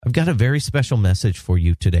I've got a very special message for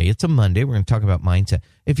you today. It's a Monday. We're going to talk about mindset.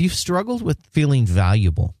 If you've struggled with feeling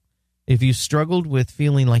valuable, if you've struggled with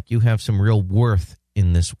feeling like you have some real worth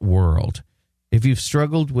in this world, if you've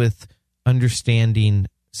struggled with understanding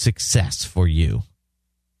success for you,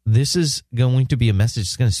 this is going to be a message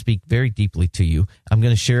that's going to speak very deeply to you. I'm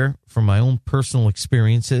going to share from my own personal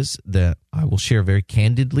experiences that I will share very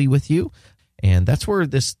candidly with you. And that's where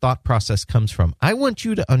this thought process comes from. I want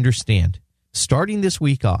you to understand, starting this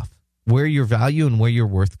week off, where your value and where your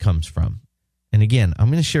worth comes from. And again, I'm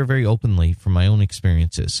going to share very openly from my own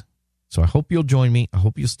experiences. So I hope you'll join me. I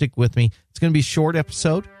hope you'll stick with me. It's going to be a short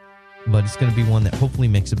episode, but it's going to be one that hopefully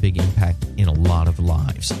makes a big impact in a lot of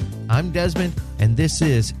lives. I'm Desmond, and this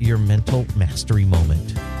is your Mental Mastery Moment.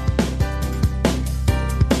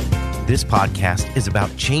 This podcast is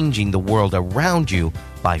about changing the world around you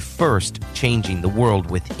by first changing the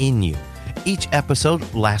world within you. Each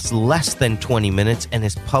episode lasts less than 20 minutes and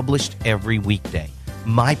is published every weekday.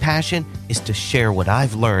 My passion is to share what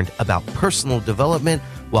I've learned about personal development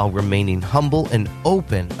while remaining humble and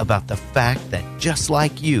open about the fact that just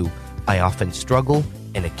like you, I often struggle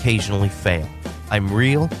and occasionally fail. I'm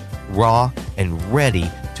real, raw, and ready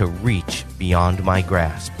to reach beyond my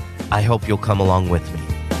grasp. I hope you'll come along with me.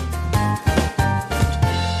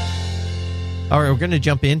 All right, we're going to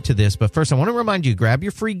jump into this, but first I want to remind you, grab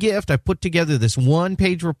your free gift. I put together this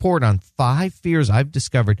one-page report on 5 fears I've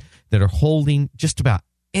discovered that are holding just about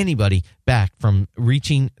anybody back from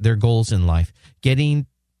reaching their goals in life, getting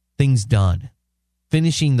things done,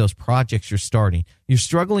 finishing those projects you're starting. You're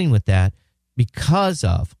struggling with that because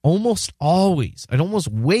of, almost always, I'd almost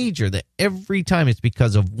wager that every time it's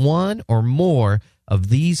because of one or more of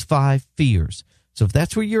these 5 fears. So if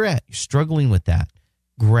that's where you're at, you're struggling with that,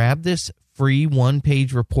 grab this free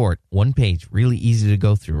one-page report. One page, really easy to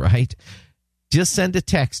go through, right? Just send a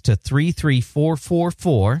text to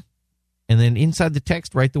 33444, and then inside the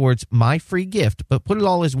text, write the words, my free gift, but put it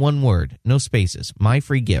all as one word, no spaces, my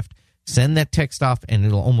free gift. Send that text off, and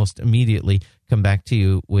it'll almost immediately come back to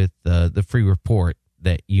you with the free report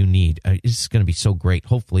that you need. It's going to be so great,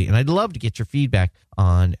 hopefully, and I'd love to get your feedback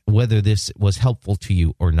on whether this was helpful to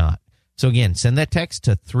you or not. So again, send that text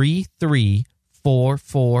to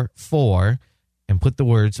 33444 and put the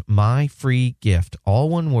words, my free gift, all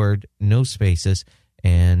one word, no spaces,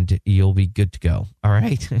 and you'll be good to go. All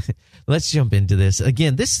right, let's jump into this.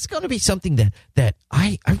 Again, this is going to be something that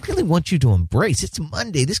I really want you to embrace. It's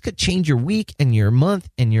Monday. This could change your week and your month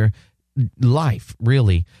and your life,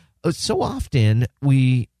 really. So often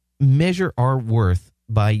we measure our worth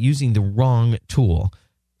by using the wrong tool.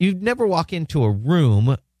 You'd never walk into a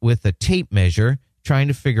room with a tape measure trying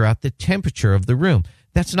to figure out the temperature of the room.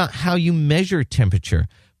 That's not how you measure temperature.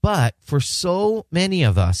 But for so many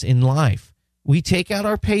of us in life, we take out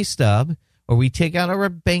our pay stub or we take out our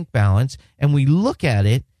bank balance and we look at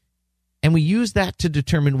it and we use that to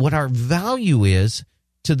determine what our value is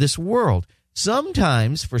to this world.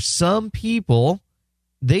 Sometimes for some people,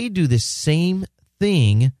 they do the same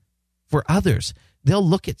thing for others. They'll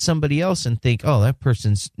look at somebody else and think, oh, that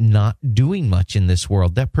person's not doing much in this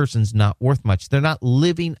world. That person's not worth much. They're not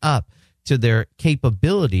living up to their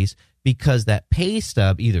capabilities because that pay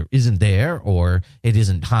stub either isn't there or it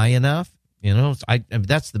isn't high enough. You know,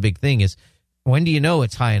 that's the big thing is, when do you know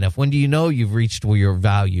it's high enough? When do you know you've reached your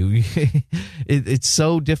value? It's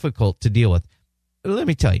so difficult to deal with. Let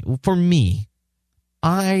me tell you, for me,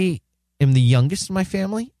 I am the youngest in my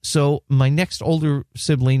family. So my next older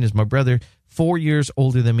sibling is my brother, 4 years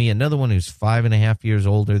older than me, another one who's 5.5 years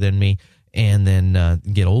older than me, and then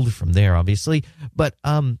get older from there, obviously. But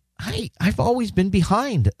I've always been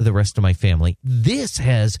behind the rest of my family. This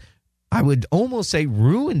has, I would almost say,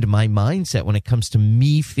 ruined my mindset when it comes to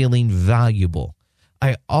me feeling valuable.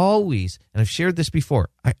 I always, and I've shared this before,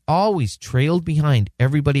 I always trailed behind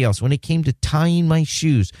everybody else when it came to tying my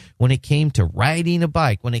shoes, when it came to riding a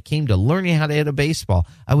bike, when it came to learning how to hit a baseball.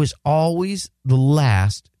 I was always the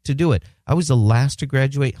last to do it. I was the last to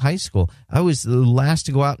graduate high school. I was the last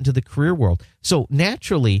to go out into the career world. So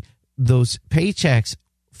naturally, those paychecks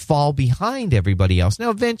fall behind everybody else. Now,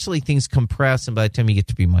 eventually things compress, and by the time you get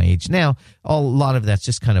to be my age now, a lot of that's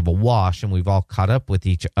just kind of a wash, and we've all caught up with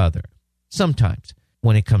each other sometimes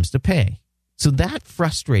when it comes to pay. So that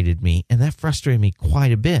frustrated me, and that frustrated me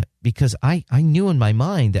quite a bit because I knew in my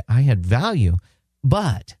mind that I had value,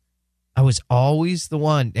 but I was always the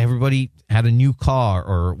one. Everybody had a new car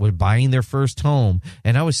or was buying their first home,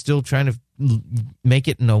 and I was still trying to make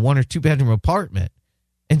it in a 1 or 2 bedroom apartment.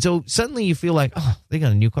 And so suddenly you feel like, oh, they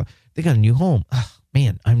got a new car, they got a new home. Oh,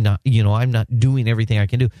 man, I'm not doing everything I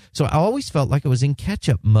can do. So I always felt like I was in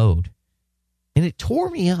catch-up mode. And it tore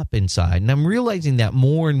me up inside. And I'm realizing that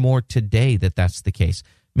more and more today that that's the case.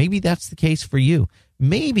 Maybe that's the case for you.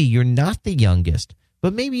 Maybe you're not the youngest,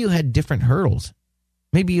 but maybe you had different hurdles.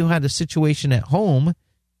 Maybe you had a situation at home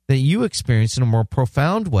that you experienced in a more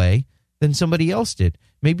profound way than somebody else did.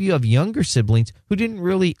 Maybe you have younger siblings who didn't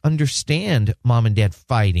really understand mom and dad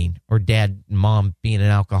fighting, or dad and mom being an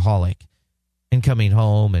alcoholic and coming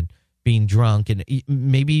home and being drunk. And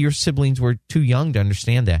maybe your siblings were too young to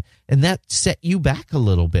understand that. And that set you back a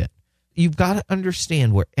little bit. You've got to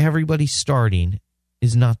understand where everybody's starting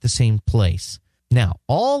is not the same place. Now,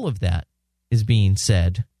 all of that is being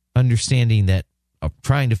said, understanding that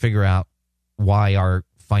trying to figure out why our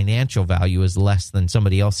financial value is less than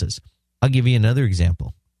somebody else's. I'll give you another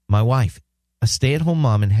example. My wife, a stay-at-home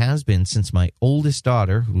mom, and has been since my oldest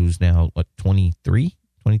daughter, who's now, 23,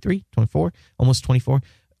 24, almost 24,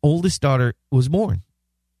 oldest daughter was born.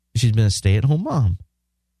 She's been a stay-at-home mom.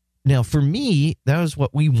 Now, for me, that was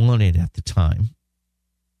what we wanted at the time.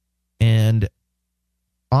 And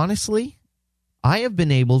honestly, I have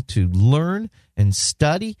been able to learn and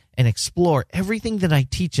study and explore everything that I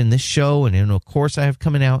teach in this show and in a course I have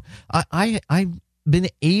coming out. I've been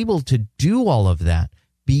able to do all of that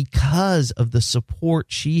because of the support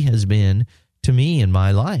she has been to me in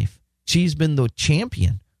my life. She's been the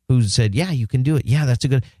champion who said, yeah, you can do it. Yeah, that's a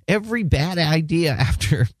good. Every bad idea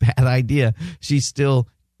after bad idea, she still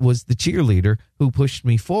was the cheerleader who pushed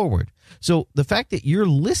me forward. So the fact that you're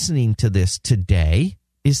listening to this today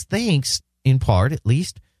is thanks, in part at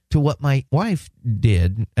least, to what my wife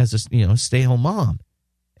did as a stay-at-home mom,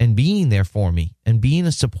 and being there for me and being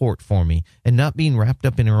a support for me and not being wrapped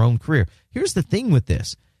up in her own career. Here's the thing with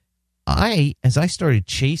this. As I started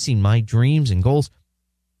chasing my dreams and goals,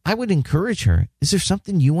 I would encourage her. Is there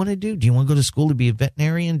something you want to do? Do you want to go to school to be a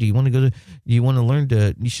veterinarian? Do you want to learn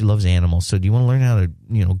to, she loves animals. So do you want to learn how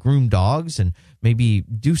to, groom dogs and maybe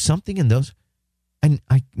do something in those? And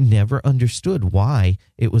I never understood why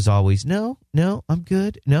it was always, no, I'm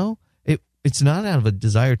good. No, it's not out of a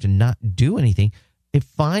desire to not do anything. It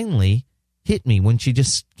finally hit me when she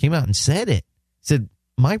just came out and said it. Said,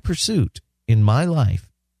 my pursuit in my life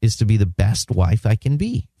is to be the best wife I can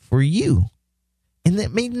be for you. And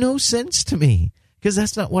that made no sense to me because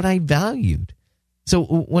that's not what I valued. So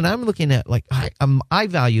when I'm looking at I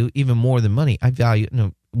value even more than money.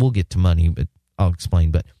 We'll get to money, but I'll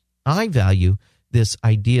explain. But I value this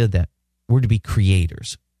idea that we're to be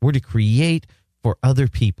creators. We're to create for other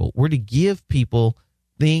people. We're to give people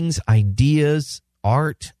things, ideas,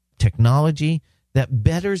 art, technology that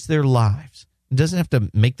betters their lives. It doesn't have to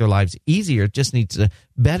make their lives easier. It just needs to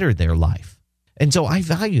better their life. And so I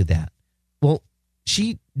value that. Well,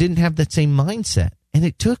 she didn't have that same mindset. And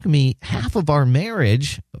it took me half of our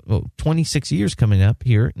marriage, 26 years coming up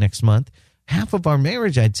here next month, half of our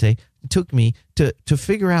marriage, I'd say, it took me to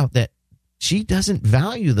figure out that she doesn't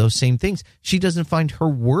value those same things. She doesn't find her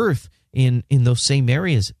worth in those same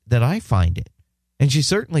areas that I find it. And she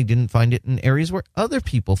certainly didn't find it in areas where other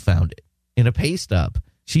people found it. In a pay stub,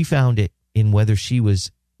 she found it in whether she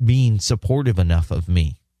was being supportive enough of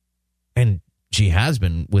me. And she has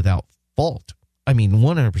been without fault. I mean,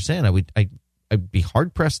 100%. I'd be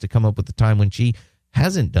hard-pressed to come up with a time when she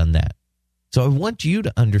hasn't done that. So I want you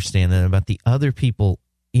to understand that about the other people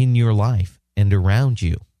in your life and around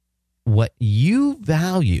you. What you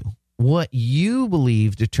value, what you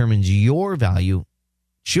believe determines your value,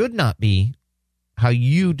 should not be how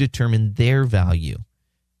you determine their value.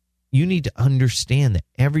 You need to understand that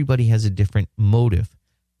everybody has a different motive.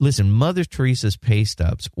 Listen, Mother Teresa's pay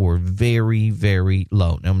stubs were very, very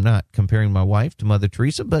low. Now, I'm not comparing my wife to Mother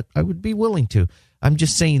Teresa, but I would be willing to. I'm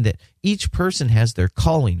just saying that each person has their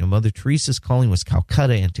calling. And Mother Teresa's calling was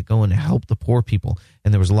Calcutta and to go and help the poor people.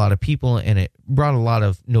 And there was a lot of people, and it brought a lot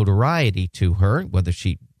of notoriety to her, whether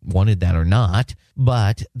she wanted that or not.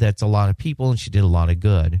 But that's a lot of people, and she did a lot of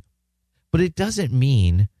good. But it doesn't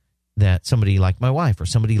mean that somebody like my wife or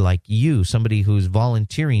somebody like you, somebody who's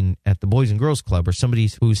volunteering at the Boys and Girls Club, or somebody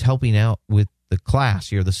who's helping out with the class,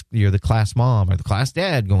 you're the class mom or the class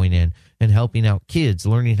dad going in and helping out kids,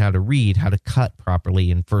 learning how to read, how to cut properly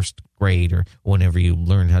in first grade or whenever you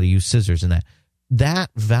learn how to use scissors and that.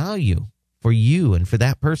 That value for you and for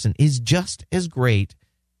that person is just as great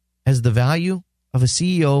as the value of a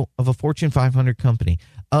CEO of a Fortune 500 company,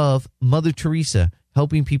 of Mother Teresa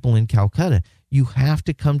helping people in Calcutta. You have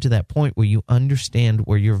to come to that point where you understand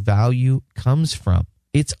where your value comes from.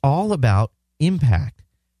 It's all about impact.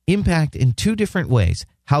 Impact in two different ways.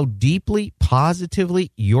 How deeply,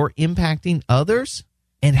 positively you're impacting others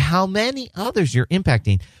and how many others you're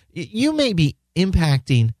impacting. You may be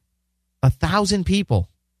impacting 1,000 people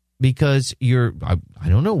because I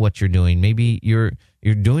don't know what you're doing. Maybe you're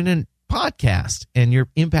doing a podcast and you're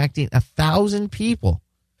impacting 1,000 people,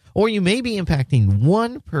 or you may be impacting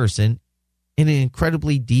one person in an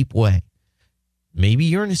incredibly deep way. Maybe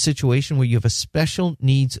you're in a situation where you have a special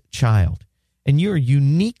needs child and you're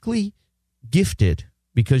uniquely gifted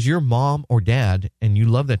because you're mom or dad and you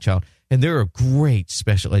love that child. And they're a great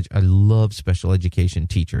I love special education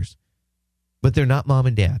teachers, but they're not mom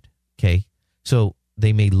and dad. Okay. So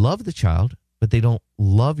they may love the child, but they don't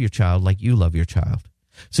love your child like you love your child.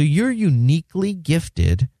 So you're uniquely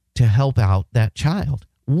gifted to help out that child.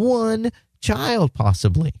 One child,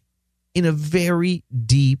 possibly, in a very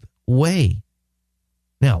deep way.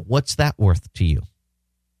 Now, what's that worth to you?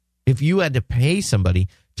 If you had to pay somebody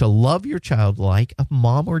to love your child like a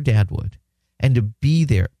mom or dad would, and to be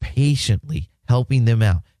there patiently, helping them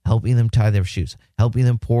out, helping them tie their shoes, helping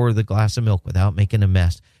them pour the glass of milk without making a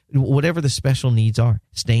mess, whatever the special needs are,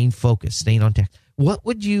 staying focused, staying on task, what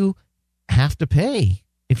would you have to pay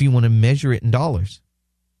if you want to measure it in dollars?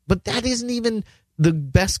 But that isn't even the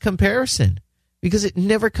best comparison, because it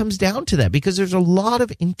never comes down to that, because there's a lot of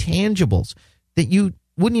intangibles that you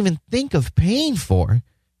wouldn't even think of paying for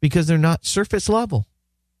because they're not surface level.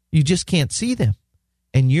 You just can't see them.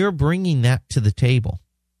 And you're bringing that to the table.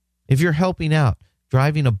 If you're helping out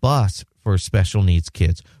driving a bus for special needs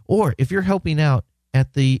kids, or if you're helping out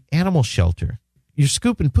at the animal shelter, you're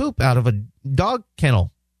scooping poop out of a dog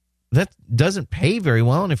kennel. That doesn't pay very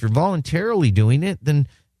well. And if you're voluntarily doing it, then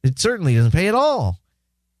it certainly doesn't pay at all.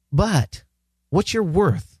 But what's your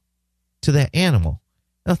worth to that animal?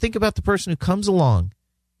 Now think about the person who comes along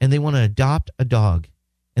and they want to adopt a dog,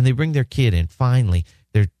 and they bring their kid in. Finally,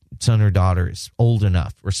 their son or daughter is old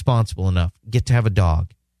enough, responsible enough, get to have a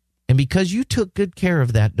dog. And because you took good care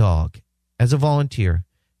of that dog as a volunteer,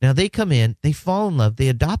 now they come in, they fall in love, they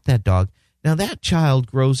adopt that dog. Now that child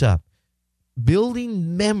grows up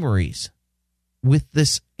building memories with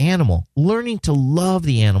this animal, learning to love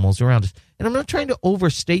the animals around us. And I'm not trying to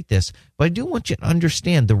overstate this, but I do want you to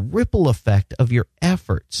understand the ripple effect of your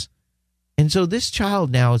efforts. And so this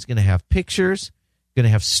child now is going to have pictures, going to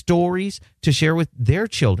have stories to share with their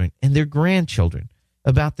children and their grandchildren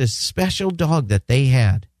about this special dog that they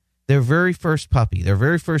had, their very first puppy, their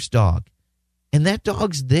very first dog. And that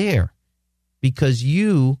dog's there because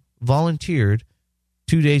you volunteered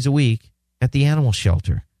 2 days a week at the animal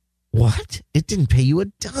shelter. What? It didn't pay you a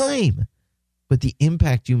dime, but the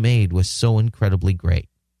impact you made was so incredibly great.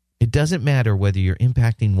 It doesn't matter whether you're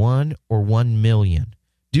impacting 1 or 1 million.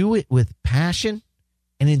 Do it with passion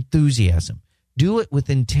and enthusiasm. Do it with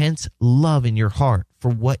intense love in your heart for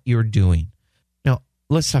what you're doing. Now,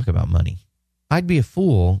 let's talk about money. I'd be a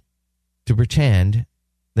fool to pretend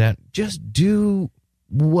that just do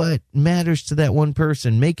what matters to that one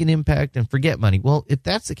person, make an impact, and forget money. Well, if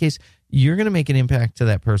that's the case, you're going to make an impact to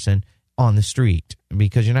that person on the street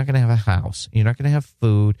because you're not going to have a house. You're not going to have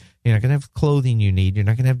food. You're not going to have clothing you need. You're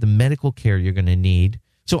not going to have the medical care you're going to need.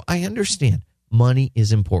 So I understand money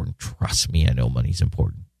is important. Trust me, I know money's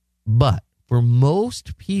important. But for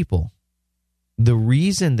most people, the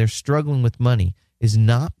reason they're struggling with money is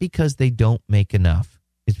not because they don't make enough.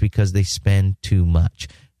 It's because they spend too much.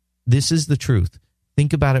 This is the truth.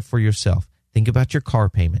 Think about it for yourself. Think about your car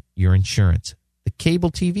payment, your insurance, the cable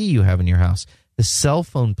TV you have in your house, the cell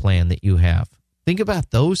phone plan that you have. Think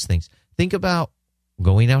about those things. Think about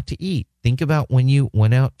going out to eat. Think about when you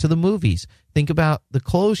went out to the movies. Think about the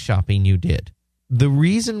clothes shopping you did. The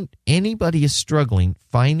reason anybody is struggling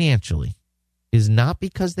financially is not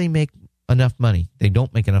because they make enough money. They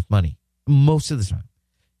don't make enough money most of the time.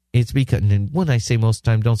 It's because, and when I say most of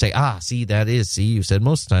the time, don't say, you said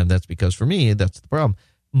most of the time. That's because for me, that's the problem.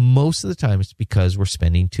 Most of the time, it's because we're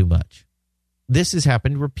spending too much. This has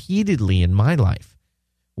happened repeatedly in my life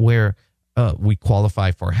where we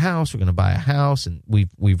qualify for a house. We're going to buy a house, and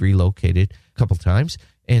we've relocated a couple times.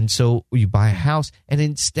 And so you buy a house, and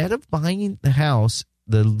instead of buying the house,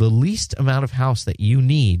 the least amount of house that you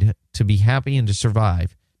need to be happy and to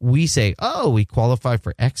survive, we say, we qualify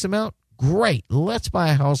for X amount. Great, let's buy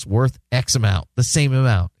a house worth X amount, the same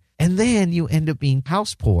amount. And then you end up being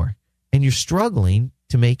house poor, and you're struggling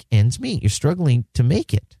to make ends meet. You're struggling to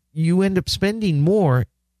make it. You end up spending more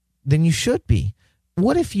than you should be.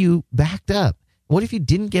 What if you backed up? What if you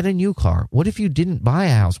didn't get a new car? What if you didn't buy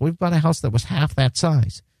a house? What if you bought a house that was half that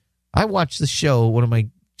size? I watched the show, one of my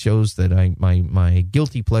shows that my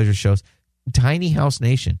guilty pleasure shows, Tiny House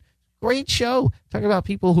Nation. Great show. Talk about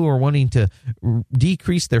people who are wanting to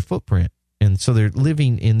decrease their footprint. And so they're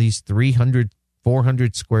living in these 300,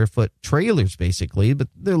 400 square foot trailers, basically, but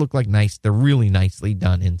they look like nice. They're really nicely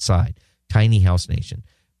done inside. Tiny House Nation.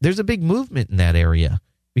 There's a big movement in that area.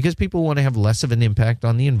 because people want to have less of an impact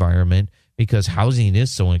on the environment because housing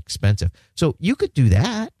is so expensive. So you could do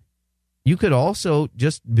that. You could also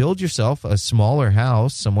just build yourself a smaller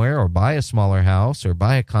house somewhere, or buy a smaller house, or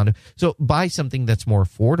buy a condo. So buy something that's more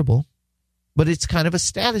affordable, but it's kind of a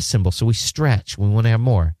status symbol. So we stretch. We want to have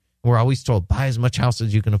more. We're always told, buy as much house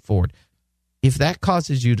as you can afford. If that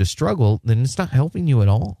causes you to struggle, then it's not helping you at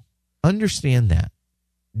all. Understand that.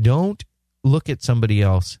 Don't look at somebody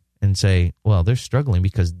else and say, well, they're struggling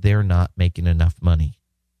because they're not making enough money.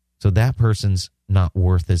 So that person's not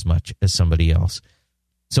worth as much as somebody else.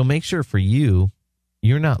 So make sure for you,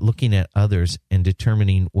 you're not looking at others and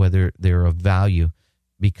determining whether they're of value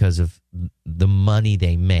because of the money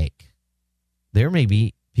they make. There may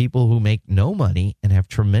be people who make no money and have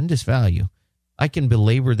tremendous value. I can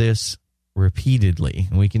belabor this repeatedly,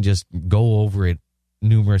 and we can just go over it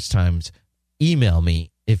numerous times. Email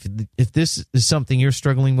me. If this is something you're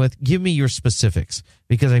struggling with, give me your specifics,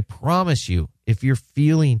 because I promise you, if you're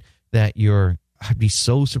feeling that I'd be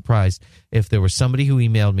so surprised if there was somebody who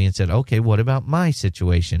emailed me and said, okay, what about my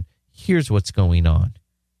situation? Here's what's going on.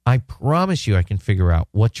 I promise you I can figure out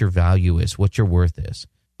what your value is, what your worth is.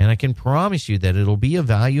 And I can promise you that it'll be a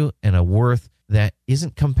value and a worth that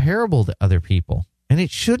isn't comparable to other people. And it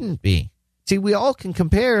shouldn't be. See, we all can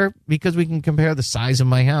compare because we can compare the size of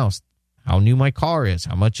my house, how new my car is,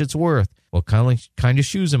 how much it's worth, what kind of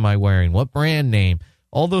shoes am I wearing, what brand name.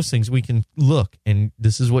 All those things we can look, and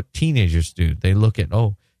this is what teenagers do. They look at,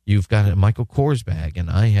 oh, you've got a Michael Kors bag, and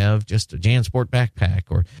I have just a JanSport backpack,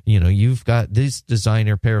 or, you've got this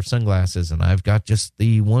designer pair of sunglasses, and I've got just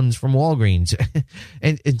the ones from Walgreens.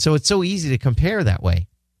 and so it's so easy to compare that way.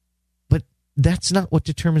 But that's not what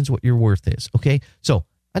determines what your worth is, okay? So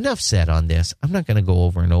enough said on this. I'm not going to go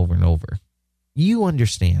over and over and over. You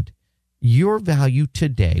understand. Your value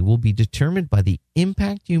today will be determined by the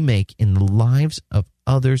impact you make in the lives of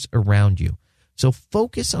others around you. So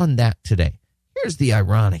focus on that today. Here's the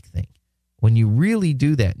ironic thing. When you really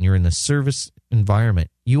do that and you're in the service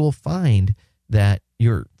environment, you will find that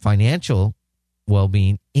your financial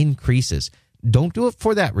well-being increases. Don't do it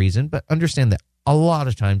for that reason, but understand that a lot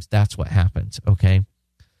of times that's what happens, okay?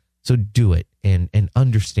 So do it and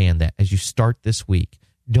understand that as you start this week.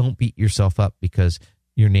 Don't beat yourself up because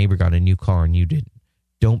your neighbor got a new car and you didn't.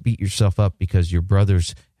 Don't beat yourself up because your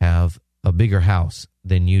brothers have a bigger house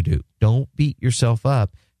than you do. Don't beat yourself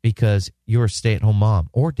up because you're a stay-at-home mom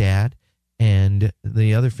or dad and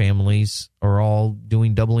the other families are all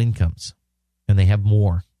doing double incomes and they have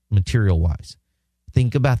more material-wise.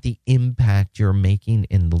 Think about the impact you're making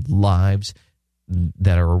in the lives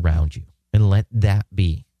that are around you, and let that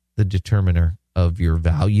be the determiner of your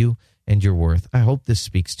value and your worth. I hope this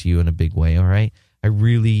speaks to you in a big way, all right? I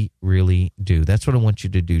really, really do. That's what I want you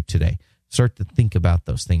to do today. Start to think about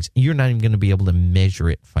those things. You're not even going to be able to measure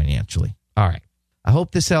it financially. All right. I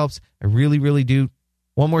hope this helps. I really, really do.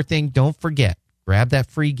 One more thing. Don't forget, grab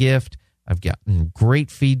that free gift. I've gotten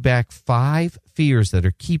great feedback. 5 fears that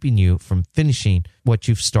are keeping you from finishing what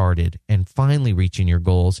you've started and finally reaching your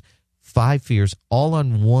goals. 5 fears all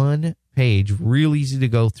on one page. Real easy to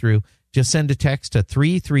go through. Just send a text to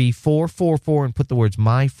 33444 and put the words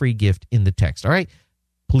 "my free gift" in the text. All right?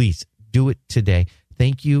 Please do it today.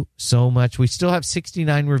 Thank you so much. We still have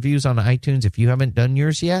 69 reviews on iTunes. If you haven't done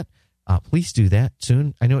yours yet, please do that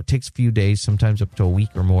soon. I know it takes a few days, sometimes up to a week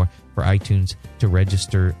or more, for iTunes to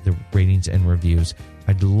register the ratings and reviews.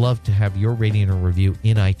 I'd love to have your rating or review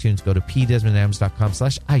in iTunes. Go to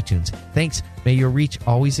pdesmondadams.com/iTunes. Thanks. May your reach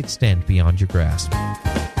always extend beyond your grasp.